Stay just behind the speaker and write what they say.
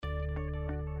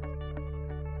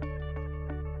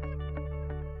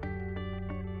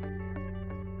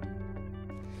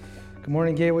Good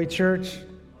morning, Gateway Church.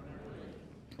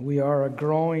 We are a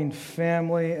growing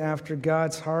family after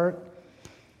God's heart,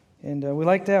 and we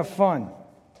like to have fun.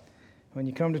 When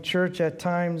you come to church at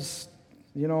times,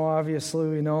 obviously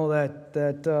we know that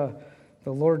the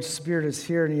Lord's Spirit is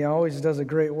here, and He always does a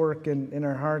great work in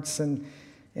our hearts. And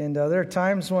there are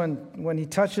times when He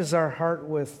touches our heart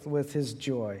with His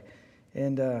joy,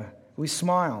 and we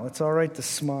smile. It's all right to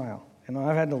smile. And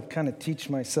I've had to kind of teach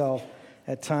myself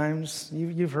at times.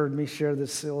 You've heard me share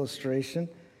this illustration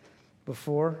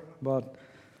before about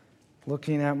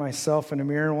looking at myself in a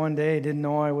mirror one day. I didn't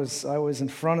know I was in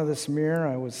front of this mirror.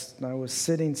 I was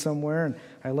sitting somewhere, and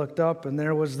I looked up, and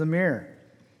there was the mirror.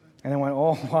 And I went,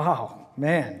 "Oh, wow,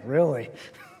 man, really?"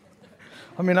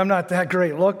 I mean, I'm not that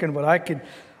great looking, but I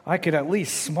could at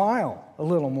least smile a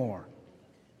little more.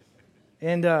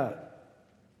 And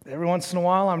every once in a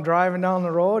while, I'm driving down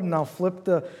the road, and I'll flip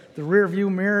the rear view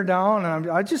mirror down, and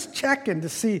I'm just checking to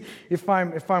see if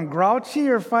I'm grouchy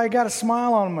or if I got a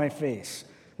smile on my face,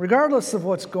 regardless of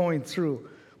what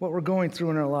we're going through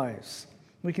in our lives.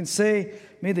 We can say,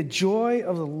 "May the joy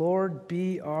of the Lord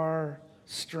be our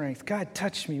strength." God,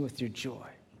 touch me with your joy.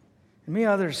 And may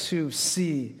others who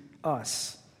see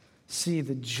us see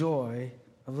the joy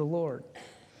of the Lord.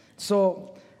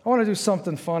 So I want to do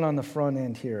something fun on the front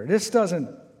end here. This doesn't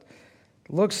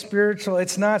look spiritual.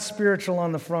 It's not spiritual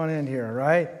on the front end here,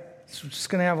 right? It's just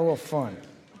going to have a little fun.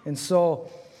 And so,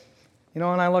 when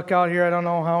I look out here, I don't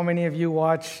know how many of you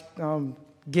watch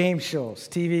game shows,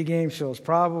 TV game shows.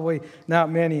 Probably not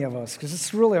many of us, because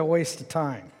it's really a waste of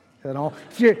time.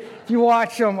 If you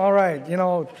watch them, all right,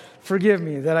 forgive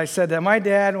me that I said that. My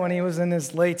dad, when he was in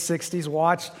his late 60s,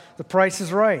 watched The Price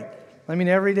is Right. I mean,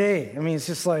 every day. It's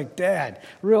just like, "Dad,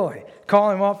 really?"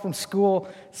 Call him up from school,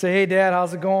 say, "Hey, Dad,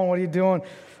 how's it going? What are you doing?"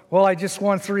 "Well, I just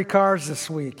won 3 cars this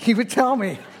week." He would tell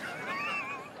me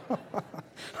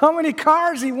how many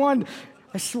cars he won.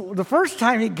 The first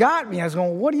time he got me, I was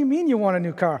going, "What do you mean you won a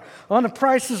new car?" "On The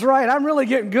Price is Right. I'm really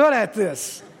getting good at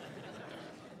this."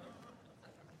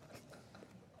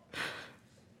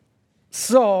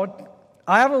 So,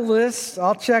 I have a list.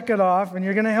 I'll check it off, and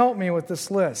you're going to help me with this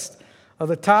list of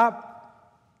the top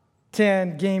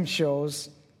 10 game shows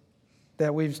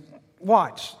that we've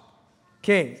watched.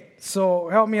 Okay, so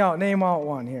help me out. Name out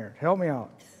one here. Help me out.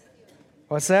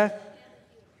 What's that?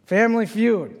 Family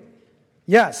Feud.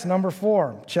 Yes, number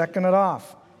 4. Checking it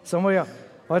off. Somebody else.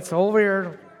 What's over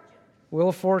here? Wheel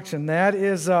of Fortune. That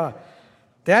is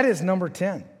number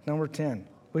 10. Number 10.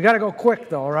 We got to go quick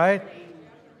though, right?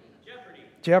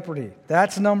 Jeopardy.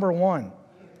 That's number 1.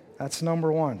 That's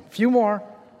number 1. A few more.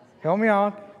 Help me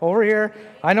out. Over here.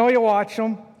 I know you watch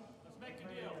them.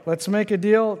 Let's make a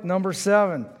deal. Number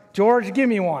 7. George, give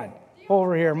me one.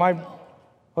 Over here.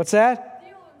 What's that?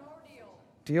 Deal or no deal.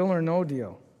 Deal or no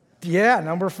deal. Yeah,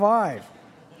 number 5.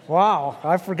 Wow,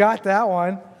 I forgot that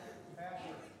one.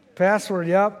 Password,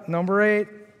 yep. Number 8.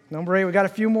 We got a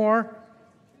few more.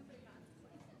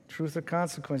 Truth or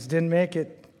Consequence. Didn't make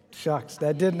it. Shucks.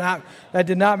 That did not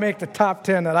make the top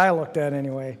 10 that I looked at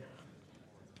anyway.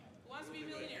 Who wants to be a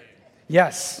millionaire?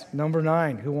 Yes, number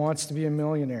 9. Who wants to be a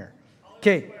millionaire?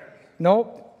 Okay.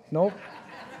 Nope.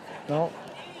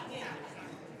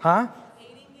 Huh?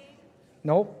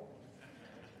 Nope.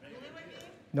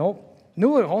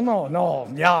 Oh, no.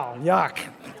 Yeah, yuck.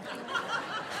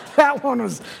 That one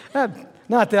was,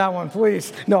 not that one,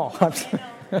 please. No.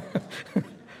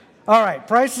 All right,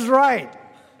 Price is Right.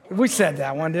 We said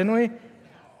that one, didn't we?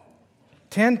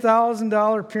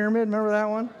 $10,000 pyramid, remember that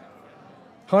one?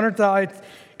 $100,000,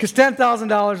 because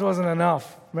 $10,000 wasn't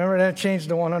enough. Remember, that changed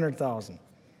to $100,000.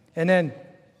 And then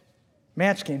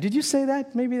Match Game. Did you say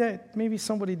that? Maybe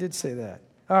somebody did say that.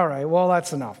 All right, well,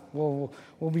 that's enough. We'll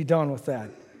be done with that.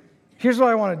 Here's what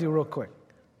I want to do real quick.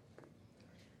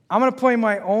 I'm going to play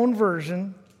my own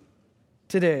version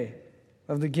today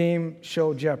of the game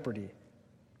show Jeopardy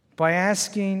by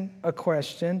asking a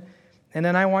question, and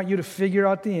then I want you to figure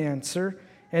out the answer,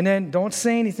 and then don't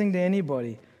say anything to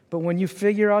anybody, but when you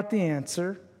figure out the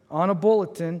answer on a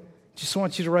bulletin, just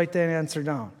want you to write that answer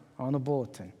down on the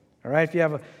bulletin. All right? If you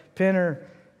have a pen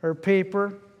or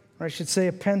paper, or I should say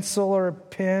a pencil or a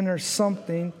pen or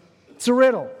something, it's a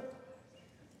riddle.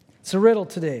 It's a riddle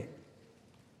today.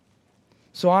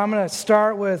 So I'm going to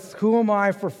start with, who am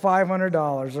I for $500,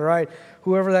 all right?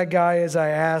 Whoever that guy is, I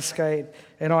ask. I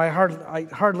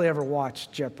hardly ever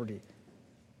watch Jeopardy.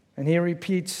 And he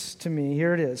repeats to me,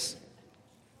 here it is.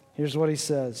 Here's what he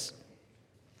says.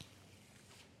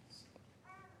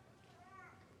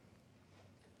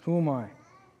 Who am I?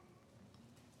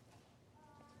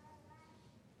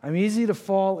 I'm easy to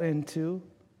fall into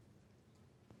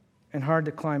and hard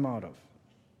to climb out of.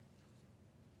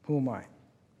 Who am I?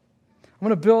 I'm going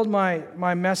to build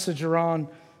my message around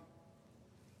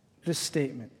this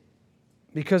statement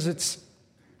because it's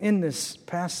in this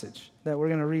passage that we're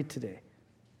going to read today.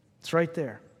 It's right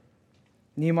there.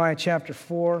 Nehemiah chapter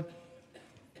 4,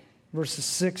 verses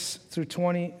 6 through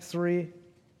 23.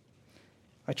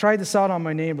 I tried this out on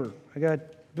my neighbor. I got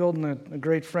building a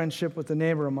great friendship with a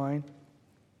neighbor of mine,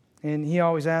 and he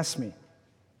always asks me,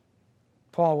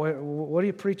 Paul, what are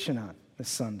you preaching on this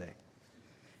Sunday?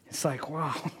 It's like,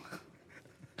 wow.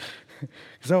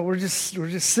 So we're just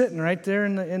sitting right there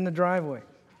in the driveway.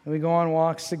 And we go on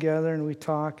walks together and we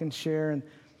talk and share.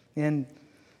 And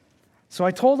so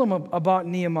I told him about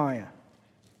Nehemiah,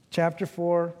 chapter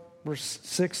 4, verse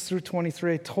 6 through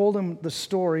 23. I told him the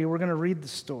story. We're going to read the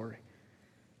story.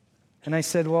 And I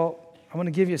said, well, I'm going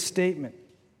to give you a statement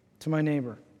to my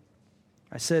neighbor.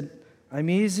 I said, I'm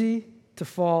easy to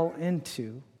fall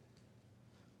into,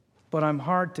 but I'm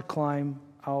hard to climb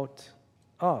out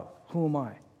of. Who am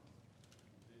I?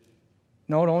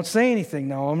 No, don't say anything.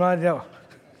 No, I'm not. No.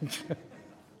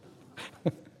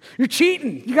 You're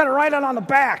cheating. You got to write it on the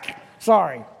back.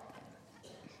 Sorry.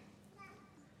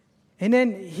 And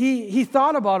then he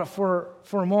thought about it for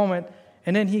a moment,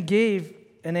 and then he gave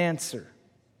an answer.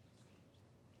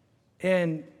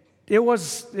 And it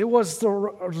was the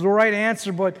right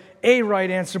answer, but a right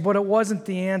answer, but it wasn't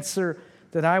the answer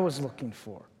that I was looking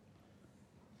for.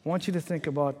 I want you to think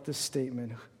about this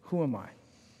statement. Who am I?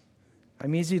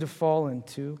 I'm easy to fall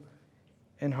into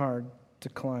and hard to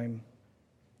climb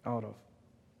out of.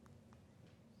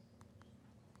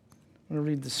 I'm going to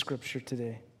read the scripture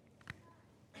today.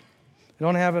 I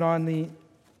don't have it on the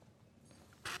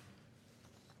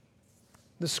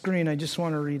screen. I just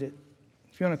want to read it.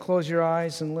 If you want to close your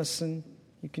eyes and listen,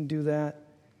 you can do that.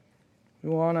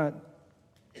 We want to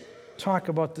talk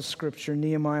about the scripture,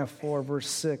 Nehemiah 4, verse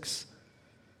 6.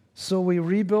 So we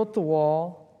rebuilt the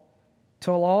wall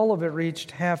till all of it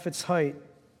reached half its height,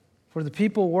 for the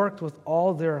people worked with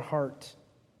all their heart.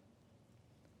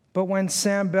 But when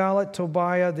Sanballat,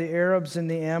 Tobiah, the Arabs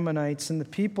and the Ammonites, and the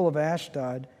people of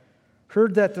Ashdod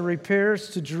heard that the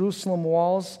repairs to Jerusalem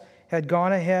walls had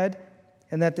gone ahead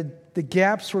and that the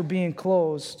gaps were being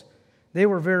closed, they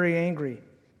were very angry.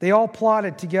 They all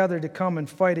plotted together to come and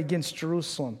fight against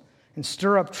Jerusalem and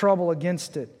stir up trouble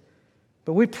against it.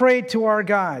 But we prayed to our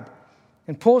God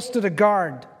and posted a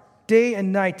guard day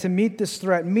and night to meet this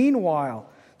threat. Meanwhile,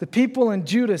 the people in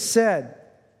Judah said,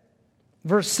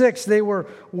 verse 6, they were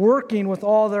working with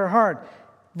all their heart.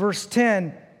 Verse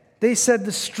 10, they said,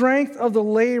 the strength of the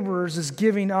laborers is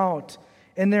giving out,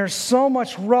 and there's so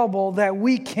much rubble that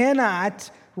we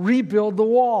cannot rebuild the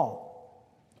wall.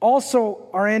 Also,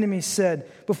 our enemies said,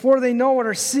 before they know it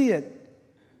or see it,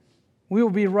 we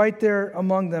will be right there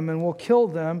among them, and we'll kill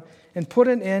them and put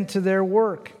an end to their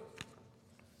work.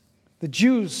 The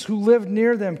Jews who lived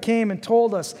near them came and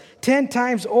told us 10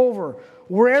 times over,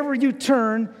 wherever you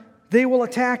turn, they will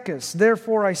attack us.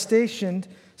 Therefore, I stationed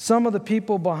some of the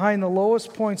people behind the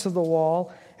lowest points of the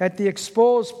wall at the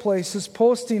exposed places,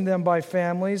 posting them by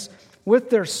families with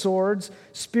their swords,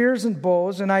 spears, and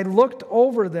bows. And I looked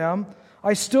over them.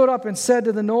 I stood up and said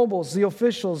to the nobles, the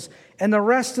officials, and the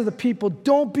rest of the people,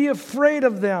 don't be afraid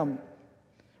of them.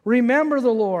 Remember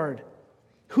the Lord,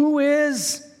 who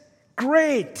is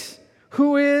great,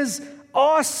 who is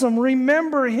awesome.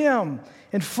 Remember Him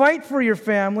and fight for your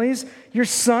families, your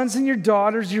sons and your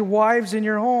daughters, your wives and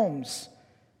your homes.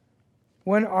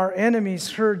 When our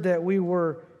enemies heard that we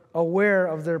were aware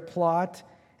of their plot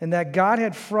and that God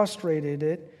had frustrated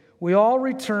it, we all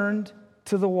returned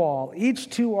to the wall,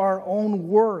 each to our own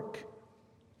work.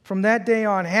 From that day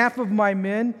on, half of my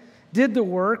men did the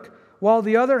work, while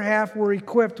the other half were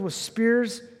equipped with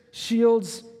spears,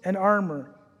 shields, and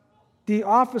armor. The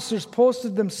officers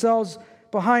posted themselves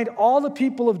behind all the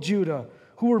people of Judah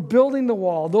who were building the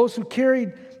wall. Those who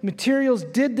carried materials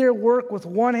did their work with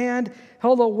one hand,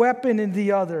 held a weapon in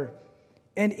the other.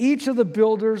 And each of the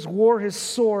builders wore his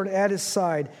sword at his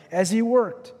side as he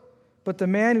worked. But the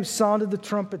man who sounded the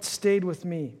trumpet stayed with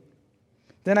me.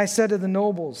 Then I said to the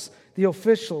nobles, the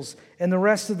officials, and the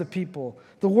rest of the people,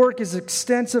 the work is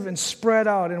extensive and spread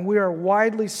out, and we are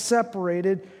widely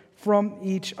separated from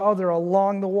each other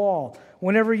along the wall.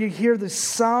 Whenever you hear the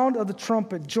sound of the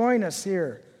trumpet, join us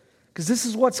here, because this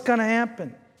is what's going to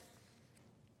happen.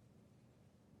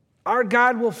 Our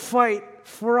God will fight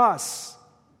for us.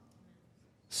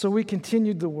 So we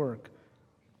continued the work,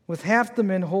 with half the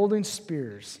men holding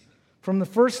spears, from the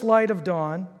first light of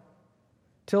dawn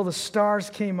till the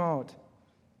stars came out.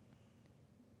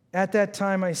 At that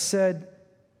time I said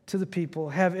to the people,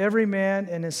 have every man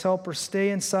and his helper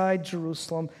stay inside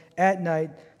Jerusalem at night,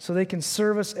 so they can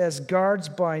serve us as guards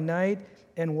by night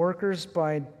and workers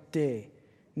by day.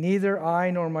 Neither I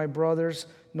nor my brothers,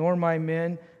 nor my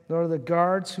men, nor the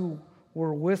guards who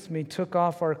were with me took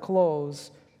off our clothes.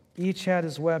 Each had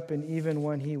his weapon, even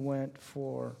when he went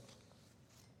for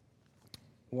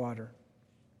water.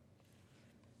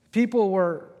 People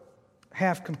were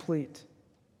half complete.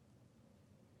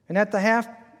 And at the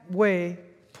halfway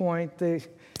point, they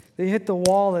hit the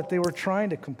wall that they were trying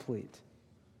to complete.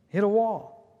 Hit a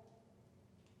wall.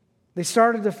 They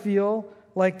started to feel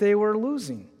like they were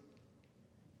losing.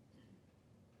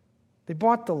 They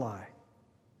bought the lie.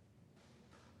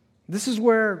 This is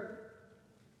where,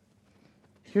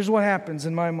 here's what happens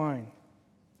in my mind.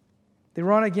 They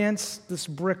run against this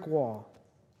brick wall.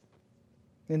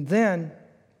 And then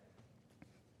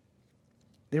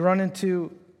they run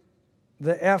into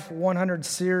the F-100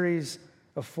 series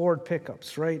of Ford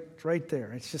pickups, right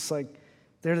there. It's just like,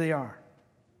 there they are.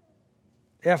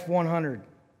 F-100,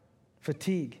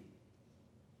 fatigue.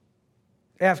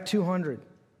 F-200,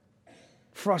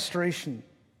 frustration.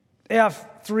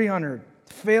 F-300,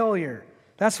 failure.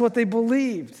 That's what they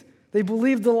believed. They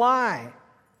believed the lie.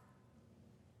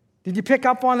 Did you pick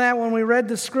up on that when we read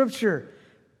the scripture?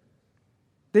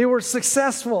 They were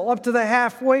successful up to the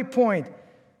halfway point.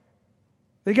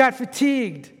 They got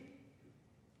fatigued.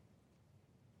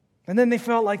 And then they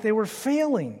felt like they were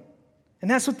failing.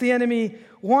 And that's what the enemy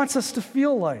wants us to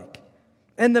feel like.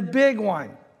 And the big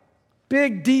one,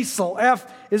 big diesel,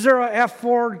 is there a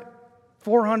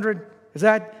F400? Is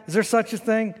there such a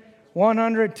thing?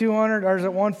 100, 200, or is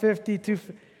it 150,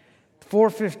 250?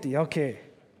 450, okay.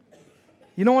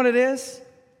 You know what it is?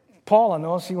 Paula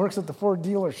knows. She works at the Ford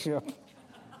dealership.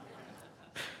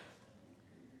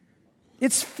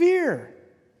 It's fear.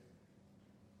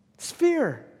 It's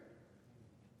fear.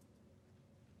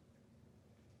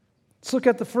 Let's look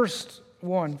at the first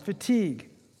one, fatigue,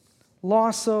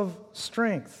 loss of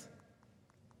strength.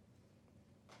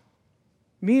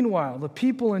 Meanwhile, the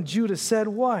people in Judah said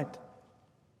what?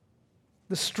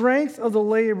 The strength of the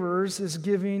laborers is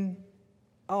giving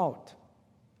out.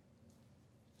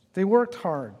 They worked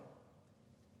hard.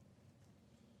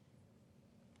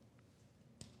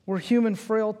 We're human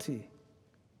frailty.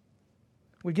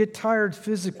 We get tired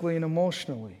physically and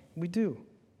emotionally. We do.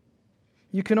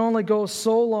 You can only go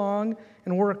so long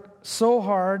and work so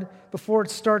hard before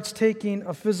it starts taking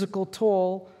a physical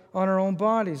toll on our own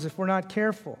bodies if we're not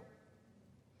careful.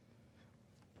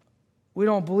 We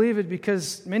don't believe it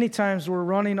because many times we're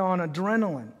running on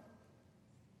adrenaline.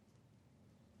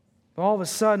 All of a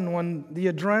sudden, when the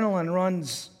adrenaline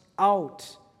runs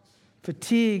out,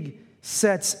 fatigue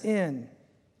sets in.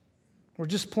 We're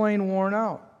just plain worn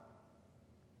out.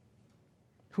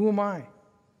 Who am I?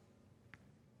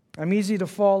 I'm easy to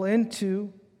fall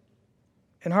into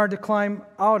and hard to climb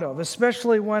out of,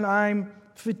 especially when I'm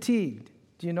fatigued.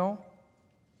 Do you know?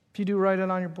 If you do, write it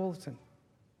on your bulletin.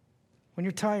 When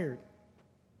you're tired.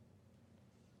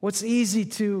 What's easy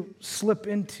to slip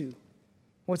into?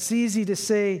 What's easy to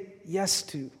say yes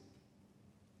to?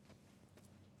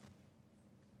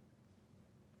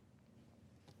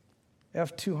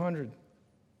 F-200.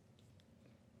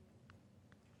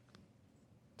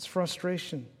 It's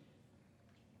frustration.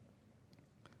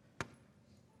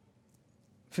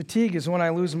 Fatigue is when I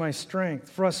lose my strength.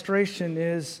 Frustration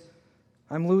is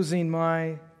I'm losing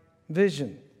my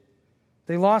vision.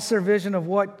 They lost their vision of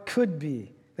what could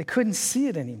be. They couldn't see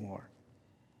it anymore.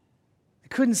 They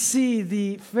couldn't see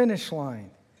the finish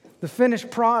line, the finished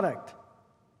product.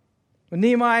 When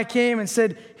Nehemiah came and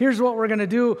said, here's what we're going to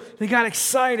do, they got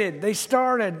excited. They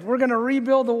started. We're going to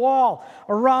rebuild the wall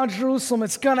around Jerusalem.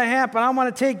 It's going to happen. I'm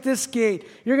going to take this gate.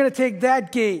 You're going to take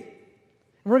that gate.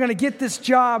 We're going to get this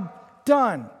job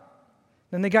done.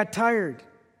 Then they got tired.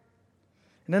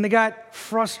 And then they got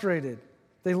frustrated.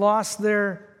 They lost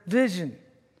their vision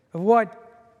of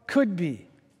what could be.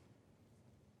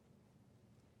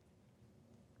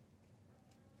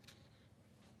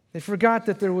 They forgot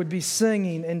that there would be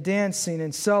singing and dancing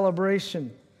and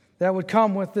celebration that would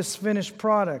come with this finished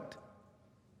product.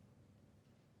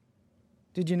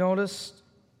 Did you notice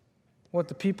what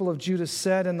the people of Judah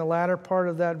said in the latter part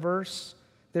of that verse?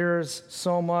 There is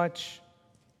so much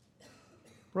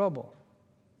rubble.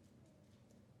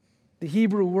 The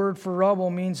Hebrew word for rubble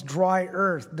means dry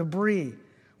earth, debris.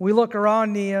 We look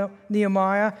around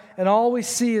Nehemiah and all we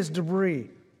see is debris.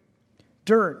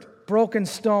 Dirt, broken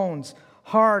stones,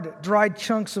 hard, dried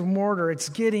chunks of mortar. It's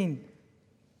getting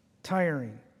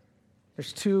tiring.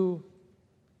 There's too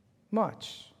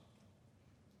much.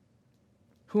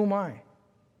 Who am I?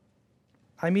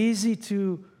 I'm easy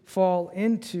to fall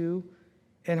into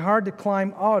and hard to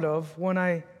climb out of when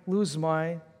I lose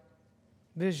my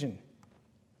Vision.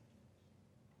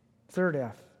 Third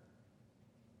F.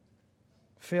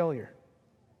 Failure.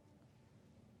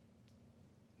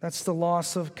 That's the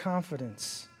loss of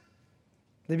confidence.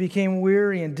 They became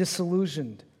weary and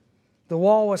disillusioned. The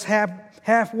wall was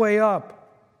halfway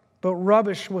up, but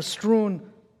rubbish was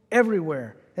strewn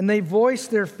everywhere, and they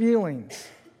voiced their feelings.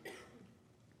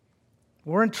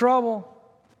 We're in trouble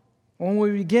when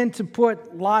we begin to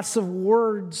put lots of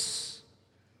words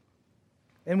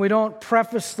and we don't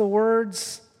preface the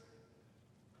words,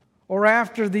 or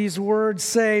after these words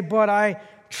say, "But I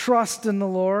trust in the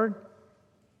Lord."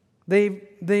 They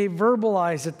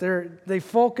verbalize it. They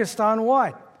focused on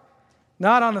what?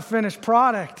 Not on the finished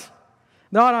product,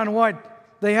 not on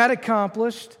what they had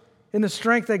accomplished in the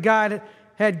strength that God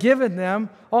had given them.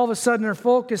 All of a sudden their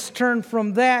focus turned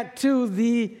from that to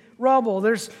the rubble.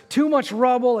 There's too much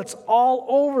rubble. It's all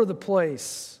over the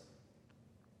place.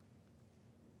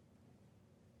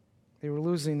 They were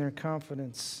losing their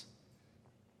confidence.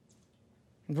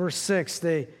 In verse 6,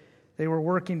 they were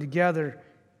working together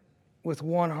with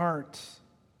one heart.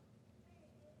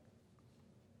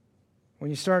 When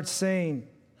you start saying,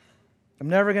 "I'm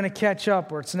never going to catch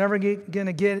up," or "it's never going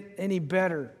to get any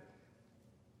better,"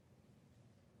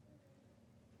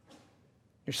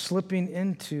 you're slipping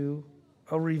into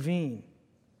a ravine.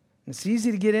 And it's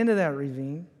easy to get into that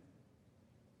ravine.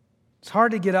 It's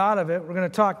hard to get out of it. We're going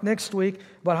to talk next week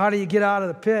about how do you get out of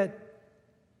the pit.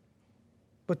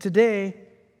 But today,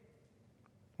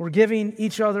 we're giving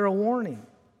each other a warning.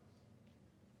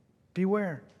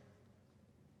 Beware.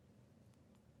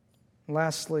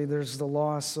 Lastly, there's the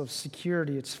loss of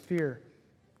security. It's fear.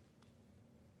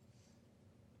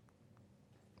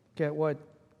 Look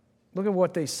at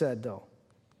what they said, though.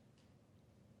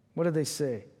 What did they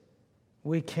say?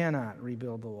 "We cannot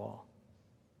rebuild the wall.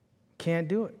 Can't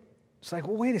do it." It's like,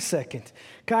 well, wait a second.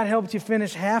 God helped you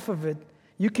finish half of it.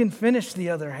 You can finish the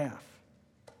other half.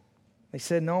 They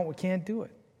said, "No, we can't do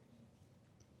it."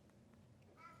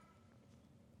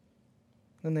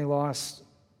 Then they lost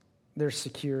their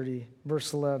security.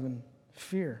 Verse 11,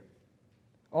 fear.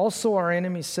 "Also our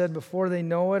enemies said, before they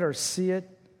know it or see it,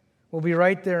 we'll be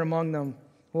right there among them.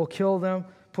 We'll kill them,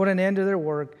 put an end to their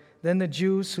work." Then the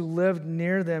Jews who lived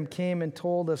near them came and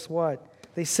told us what?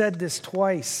 They said this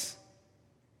twice.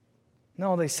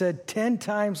 No, they said 10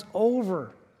 times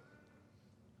over.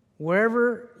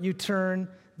 "Wherever you turn,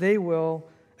 they will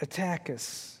attack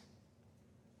us."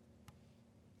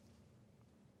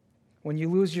 When you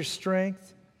lose your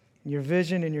strength, your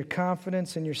vision, and your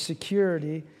confidence, and your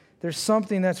security, there's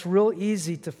something that's real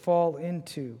easy to fall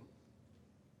into.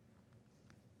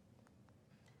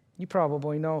 You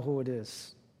probably know who it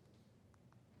is.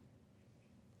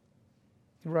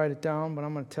 You write it down, but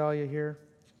I'm going to tell you here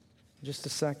in just a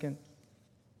second.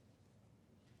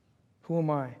 Who am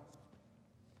I?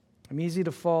 I'm easy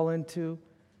to fall into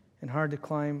and hard to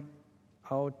climb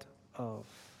out of.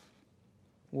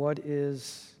 What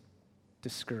is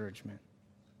discouragement?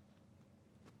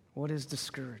 What is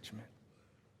discouragement?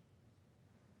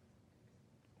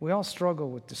 We all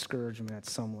struggle with discouragement at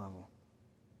some level.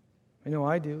 I know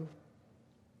I do.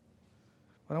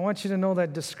 But I want you to know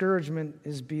that discouragement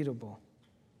is beatable.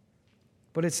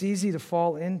 But it's easy to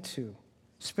fall into,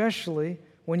 especially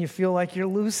when you feel like you're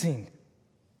losing.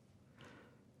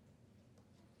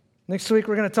 Next week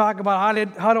we're going to talk about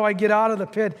how do I get out of the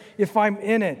pit if I'm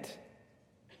in it.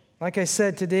 Like I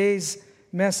said, today's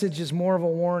message is more of a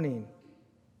warning.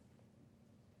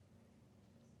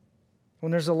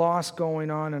 When there's a loss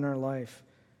going on in our life,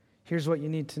 here's what you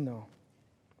need to know.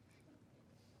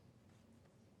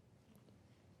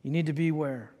 You need to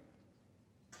beware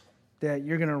that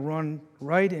you're going to run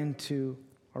right into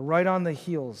or right on the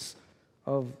heels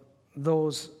of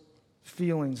those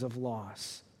feelings of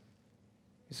loss.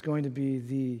 It's going to be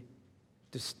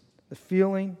the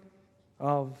feeling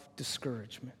of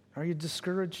discouragement. Are you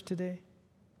discouraged today?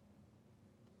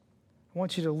 I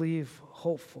want you to leave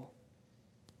hopeful.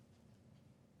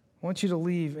 I want you to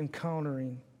leave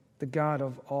encountering the God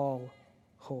of all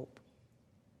hope.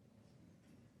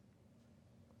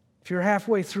 If you're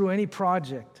halfway through any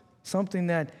project, something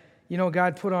that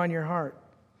God put on your heart,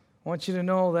 I want you to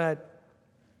know that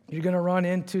you're going to run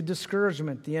into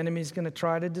discouragement. The enemy's going to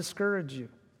try to discourage you.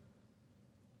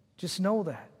 Just know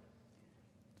that.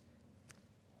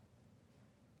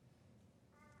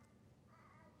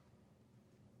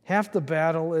 Half the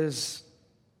battle is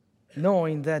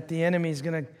knowing that the enemy's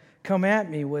going to come at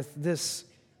me with this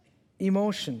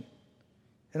emotion,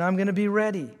 and I'm going to be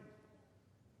ready.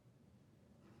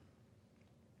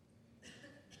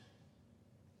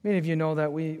 Many of you know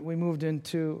that we moved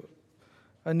into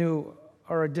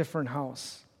a different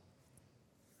house.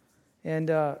 And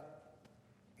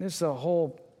there's a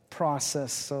whole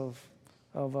process of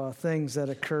things that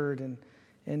occurred.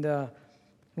 And the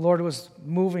Lord was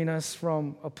moving us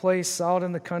from a place out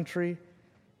in the country.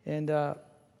 And there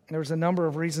was a number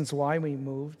of reasons why we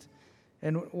moved.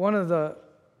 And one of the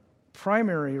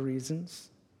primary reasons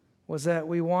was that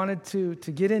we wanted to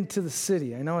get into the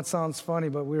city. I know it sounds funny,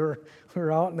 but we were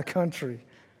out in the country.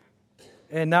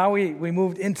 And now we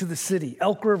moved into the city.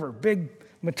 Elk River, big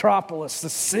metropolis, the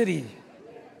city.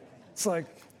 It's like,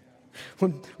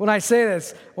 when I say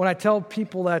this, when I tell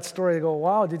people that story, they go,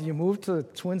 wow, did you move to the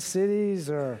Twin Cities?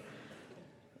 No,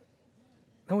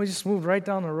 we just moved right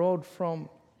down the road from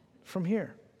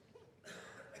here.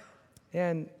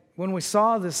 And when we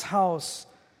saw this house,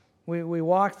 we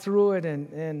walked through it,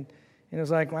 and it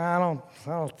was like, well, I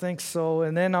don't think so.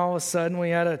 And then all of a sudden, we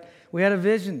had a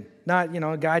vision. Not,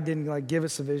 God didn't give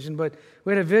us a vision, but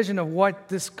we had a vision of what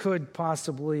this could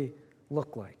possibly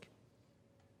look like.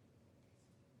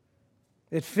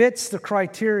 It fits the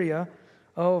criteria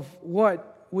of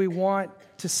what we want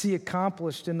to see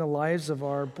accomplished in the lives of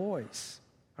our boys,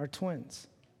 our twins.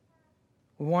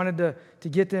 We wanted to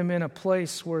get them in a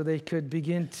place where they could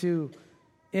begin to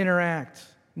interact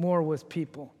more with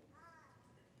people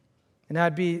and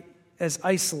not be as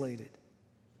isolated.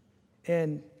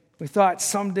 And we thought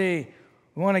someday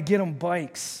we want to get them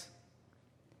bikes.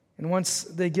 And once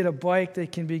they get a bike, they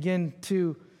can begin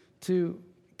to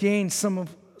gain some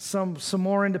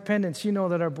more independence. You know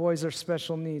that our boys are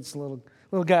special needs. Little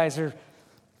guys are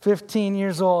 15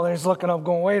 years old. They're just looking up,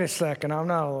 going, "Wait a second, I'm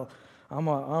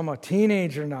a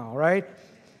teenager now, right?"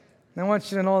 And I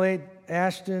want you to know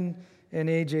Ashton and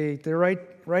AJ, they're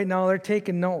right now they're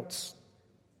taking notes.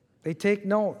 They take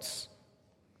notes,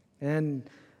 and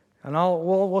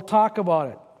we'll talk about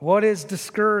it. What is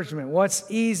discouragement? What's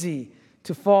easy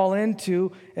to fall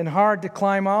into and hard to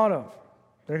climb out of?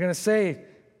 They're going to say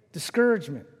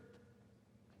discouragement.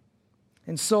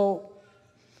 And so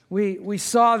we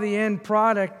saw the end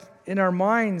product in our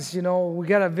minds. We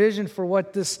got a vision for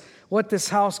what this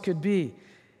house could be.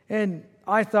 And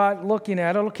I thought, looking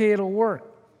at it, okay, it'll work.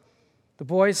 The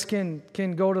boys can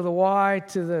go to the Y,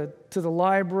 to the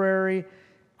library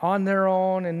on their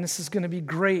own, and this is going to be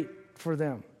great for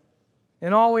them.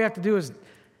 And all we have to do is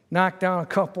knock down a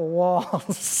couple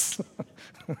walls.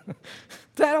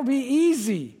 That'll be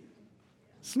easy.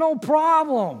 It's no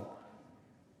problem.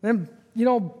 Then,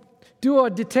 do a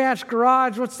detached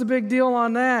garage. What's the big deal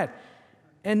on that?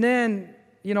 And then,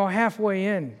 halfway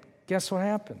in, guess what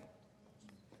happened?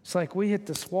 It's like we hit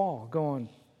this wall going,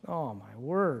 oh my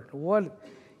word, what?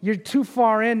 You're too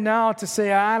far in now to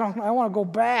say, I want to go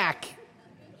back.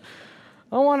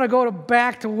 I want to go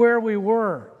back to where we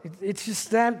were. It's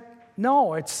just that,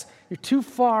 no, you're too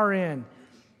far in.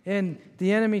 And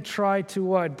the enemy tried to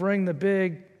what? Bring the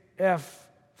big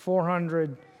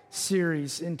F400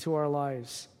 series into our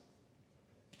lives.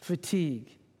 Fatigue.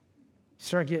 You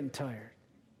start getting tired.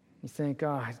 You think,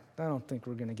 I don't think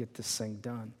we're going to get this thing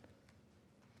done.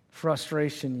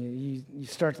 Frustration, you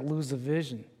start to lose the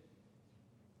vision.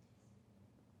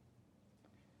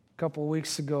 A couple of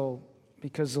weeks ago,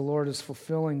 because the Lord is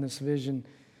fulfilling this vision,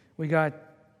 we got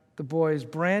the boys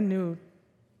brand new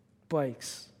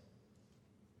bikes.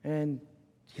 And,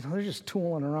 they're just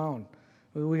tooling around.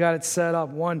 We got it set up,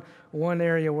 one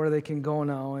area where they can go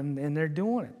now, and they're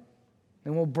doing it.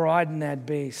 And we'll broaden that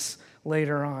base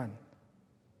later on.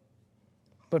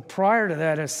 But prior to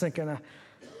that, I was thinking,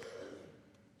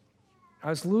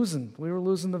 we were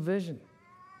losing the vision.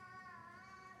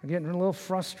 We're getting a little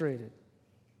frustrated.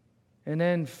 And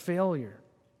then failure.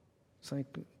 It's like,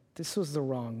 this was the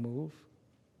wrong move.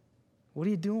 What are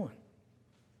you doing?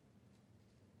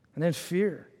 And then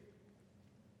fear.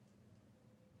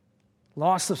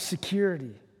 Loss of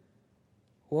security.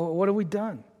 Well, what have we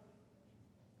done?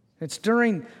 It's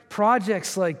during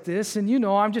projects like this, and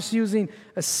I'm just using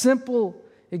a simple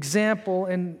example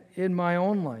in my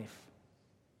own life.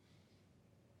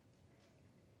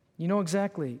 You know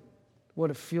exactly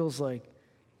what it feels like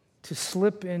to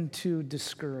slip into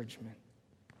discouragement.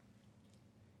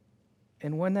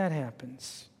 And when that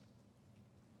happens,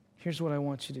 here's what I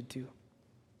want you to do.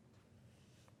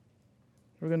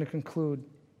 We're going to conclude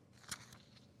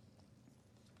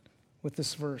with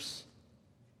this verse.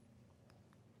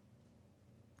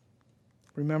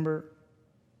 Remember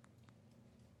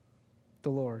the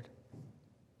Lord.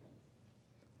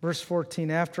 Verse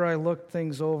 14, after I looked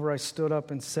things over, I stood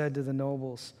up and said to the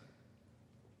nobles,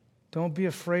 don't be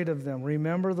afraid of them.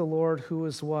 Remember the Lord who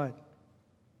is what?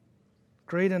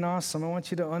 Great and awesome. I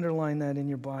want you to underline that in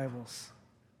your Bibles.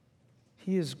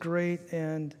 He is great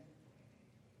and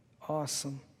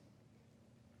awesome.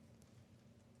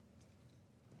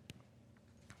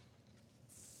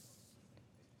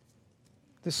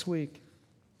 this week,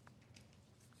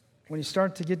 when you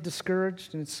start to get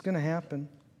discouraged, and it's going to happen,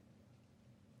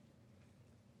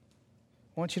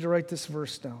 I want you to write this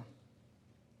verse down.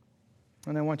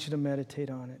 And I want you to meditate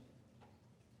on it.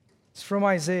 It's from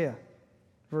Isaiah,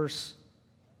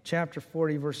 chapter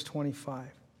 40, verse 25.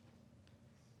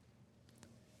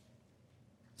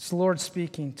 It's the Lord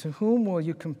speaking. To whom will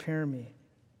you compare me?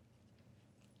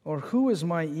 Or who is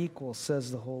my equal,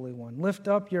 says the Holy One. Lift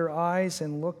up your eyes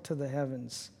and look to the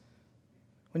heavens.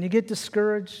 When you get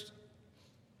discouraged,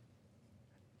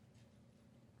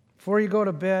 before you go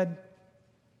to bed,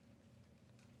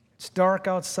 it's dark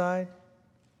outside,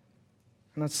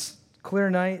 and it's a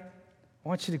clear night, I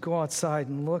want you to go outside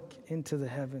and look into the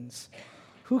heavens.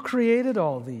 Who created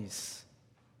all these?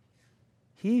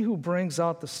 He who brings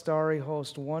out the starry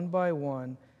host one by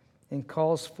one and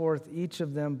calls forth each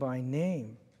of them by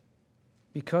name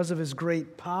because of his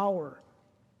great power.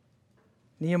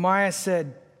 Nehemiah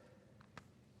said,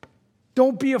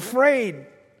 don't be afraid.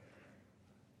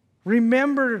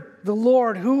 Remember the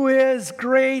Lord who is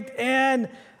great and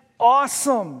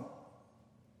awesome,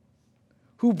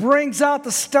 who brings out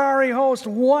the starry host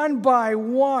one by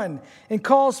one and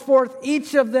calls forth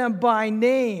each of them by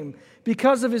name.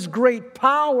 Because of his great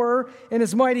power and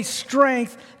his mighty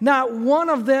strength, not one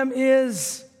of them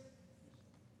is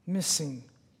missing.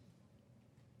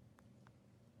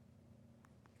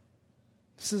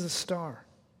 This is a star.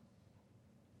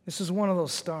 This is one of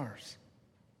those stars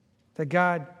that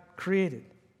God created.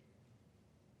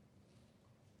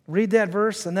 Read that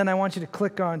verse, and then I want you to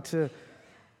click on to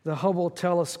the Hubble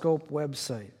Telescope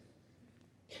website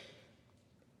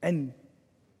and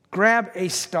grab a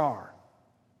star.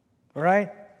 All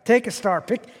right? Take a star.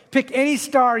 Pick any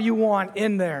star you want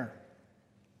in there.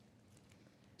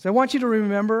 So I want you to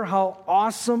remember how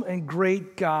awesome and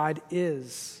great God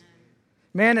is.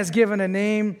 Man has given a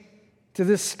name to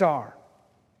this star.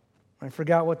 I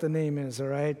forgot what the name is, all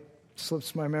right?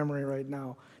 Slips my memory right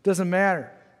now. Doesn't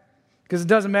matter. Because it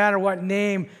doesn't matter what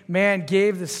name man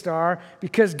gave the star,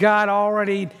 because God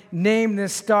already named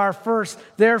this star first.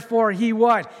 Therefore, he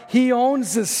what? He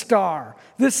owns this star.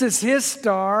 This is his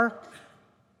star.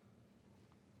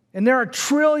 And there are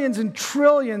trillions and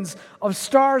trillions of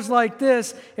stars like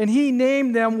this, and he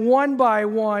named them one by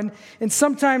one. And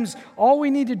sometimes all we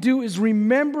need to do is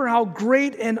remember how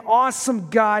great and awesome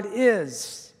God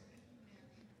is.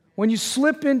 When you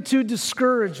slip into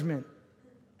discouragement,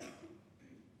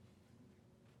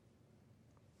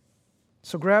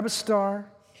 so grab a star,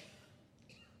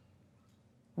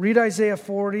 read Isaiah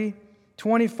 40,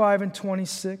 25 and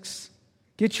 26.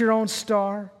 Get your own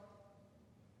star.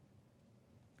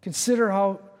 Consider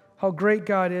how great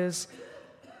God is.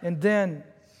 And then,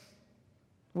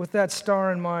 with that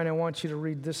star in mind, I want you to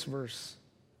read this verse.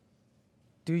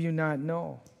 Do you not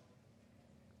know?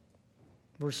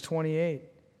 Verse 28.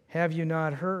 Have you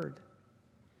not heard?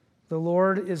 The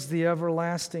Lord is the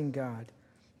everlasting God,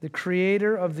 the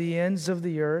creator of the ends of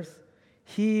the earth.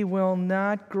 He will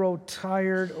not grow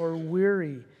tired or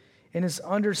weary. In his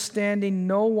understanding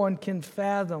no one can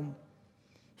fathom.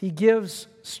 He gives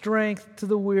strength to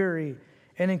the weary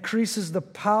and increases the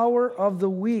power of the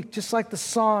weak, just like the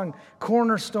song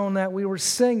Cornerstone that we were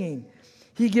singing.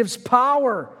 He gives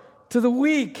power to the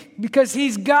weak because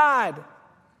he's God.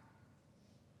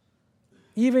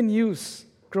 Even youths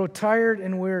grow tired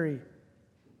and weary.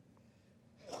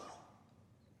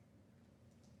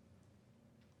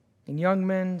 And young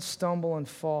men stumble and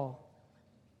fall.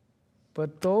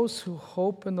 But those who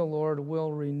hope in the Lord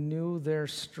will renew their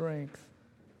strength.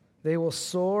 They will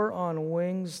soar on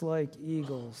wings like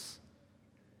eagles.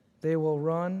 They will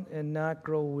run and not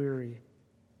grow weary.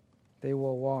 They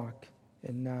will walk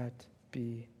and not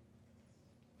be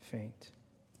faint.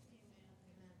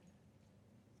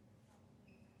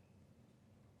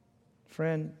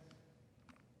 Friend,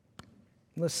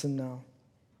 listen now.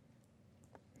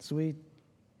 As we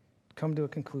come to a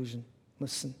conclusion,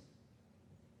 listen.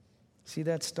 See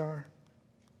that star?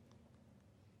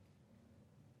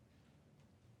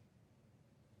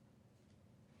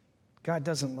 God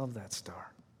doesn't love that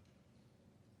star.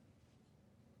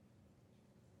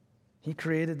 He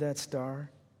created that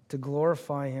star to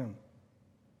glorify him.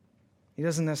 He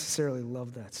doesn't necessarily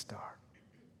love that star.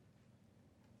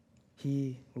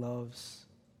 He loves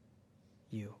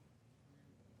you.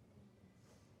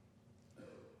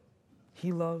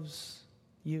 He loves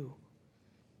you.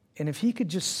 And if he could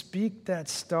just speak that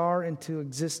star into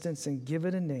existence and give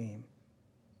it a name,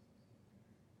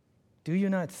 do you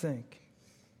not think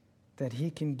that he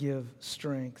can give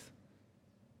strength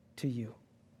to you?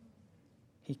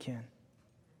 He can.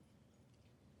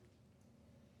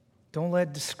 Don't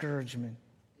let discouragement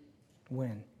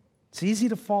win. It's easy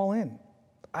to fall in.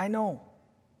 I know.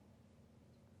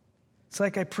 It's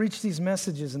like I preach these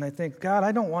messages and I think, God,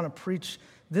 I don't want to preach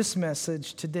this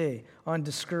message today on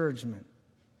discouragement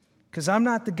because I'm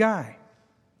not the guy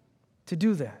to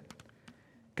do that.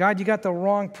 God, you got the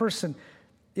wrong person.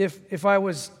 If I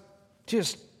was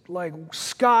just like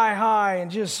sky high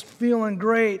and just feeling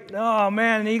great, oh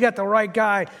man, you got the right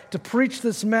guy to preach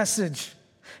this message.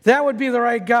 That would be the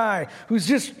right guy who's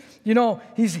just, he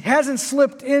hasn't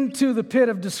slipped into the pit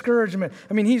of discouragement.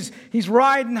 I mean, he's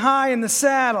riding high in the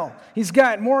saddle. He's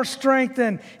got more strength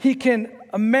than he can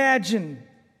imagine.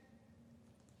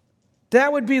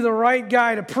 That would be the right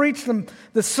guy to preach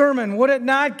the sermon, would it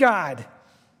not, God?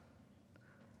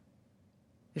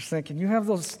 You're thinking, you have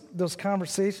those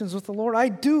conversations with the Lord? I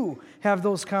do have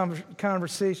those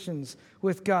conversations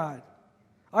with God.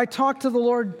 I talk to the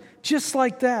Lord just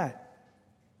like that.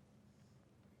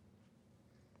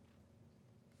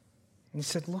 And he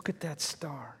said, look at that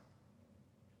star.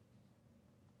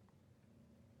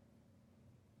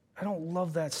 I don't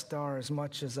love that star as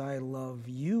much as I love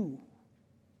you,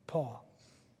 Paul.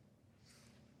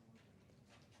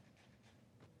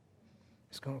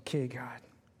 He's going, okay, God,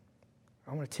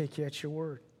 I'm going to take you at your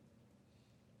word.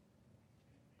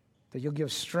 That you'll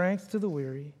give strength to the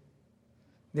weary,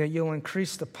 that you'll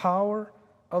increase the power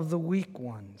of the weak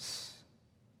ones.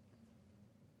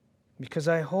 Because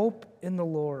I hope in the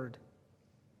Lord,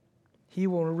 He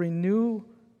will renew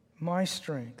my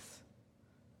strength.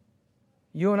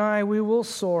 You and I, we will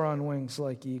soar on wings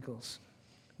like eagles.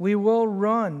 We will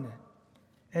run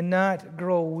and not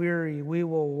grow weary. We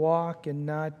will walk and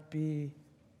not be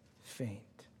faint.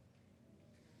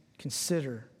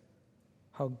 Consider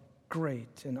how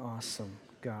great and awesome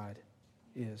God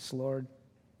is. Lord,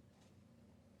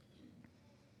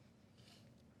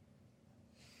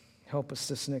 help us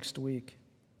this next week.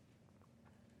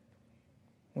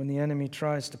 When the enemy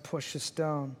tries to push us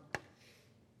down,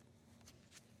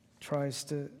 tries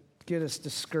to get us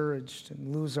discouraged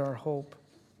and lose our hope,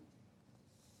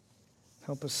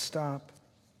 help us stop,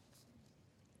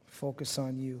 focus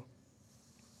on you.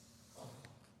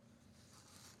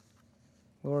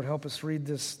 Lord, help us read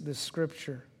this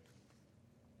scripture,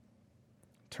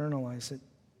 internalize it.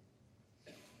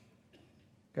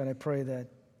 God, I pray that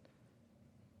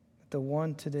the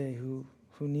one today who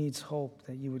needs hope,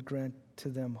 that you would grant to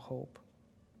them hope,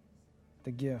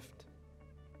 the gift,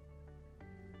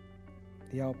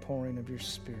 the outpouring of your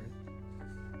Spirit.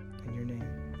 In your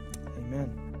name,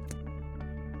 amen.